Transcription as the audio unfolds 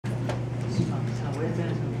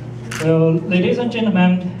So, ladies and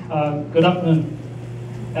gentlemen, good afternoon.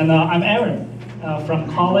 And I'm Aaron from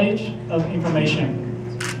College of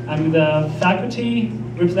Information. I'm the faculty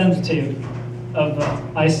representative of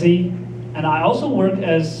IC, and I also work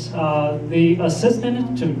as the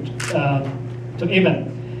assistant to Evan.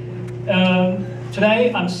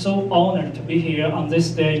 Today, I'm so honored to be here on this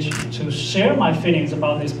stage to share my feelings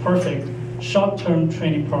about this perfect short-term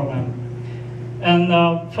training program.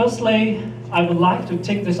 And firstly, I would like to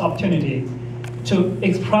take this opportunity to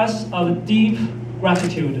express our deep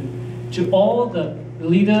gratitude to all the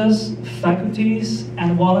leaders, faculties,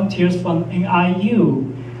 and volunteers from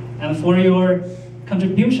NIU, and for your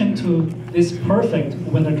contribution to this perfect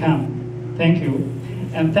winter camp. Thank you.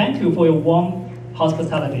 And thank you for your warm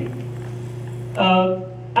hospitality.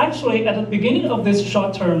 Actually, at the beginning of this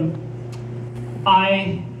short term,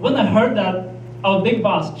 when I heard that our big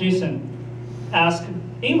boss, Jason, asked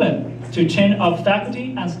Evan to change our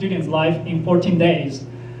faculty and students' life in 14 days,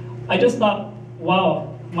 I just thought,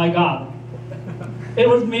 wow, my God. It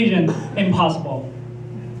was mission impossible.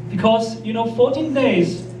 Because, 14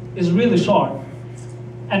 days is really short.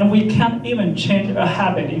 And we can't even change a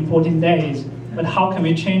habit in 14 days. But how can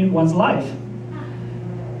we change one's life?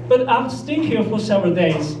 But after staying here for several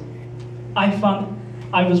days, I found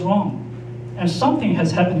I was wrong. And something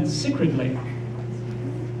has happened secretly.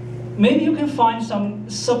 Maybe you can find some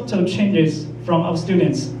subtle changes from our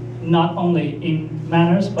students, not only in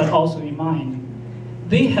manners, but also in mind.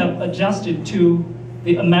 They have adjusted to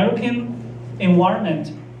the American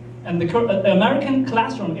environment and the American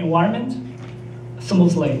classroom environment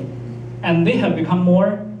smoothly. And they have become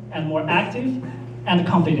more and more active and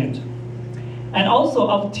confident. And also,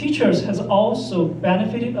 our teachers has also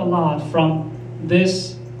benefited a lot from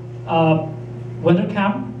this winter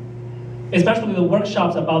camp, especially the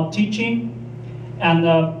workshops about teaching and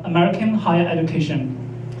American higher education.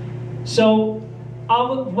 So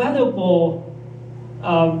our valuable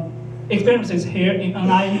experiences here in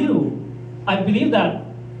NIU, I believe that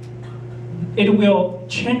it will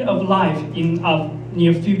change our life in our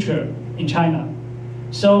near future in China.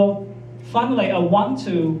 So finally, I want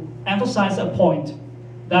to emphasize a point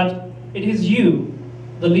that it is you,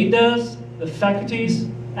 the leaders, the faculties,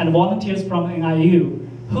 and volunteers from NIU,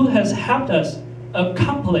 who has helped us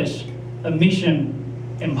accomplish a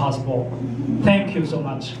mission impossible. Thank you so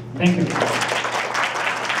much. Thank you.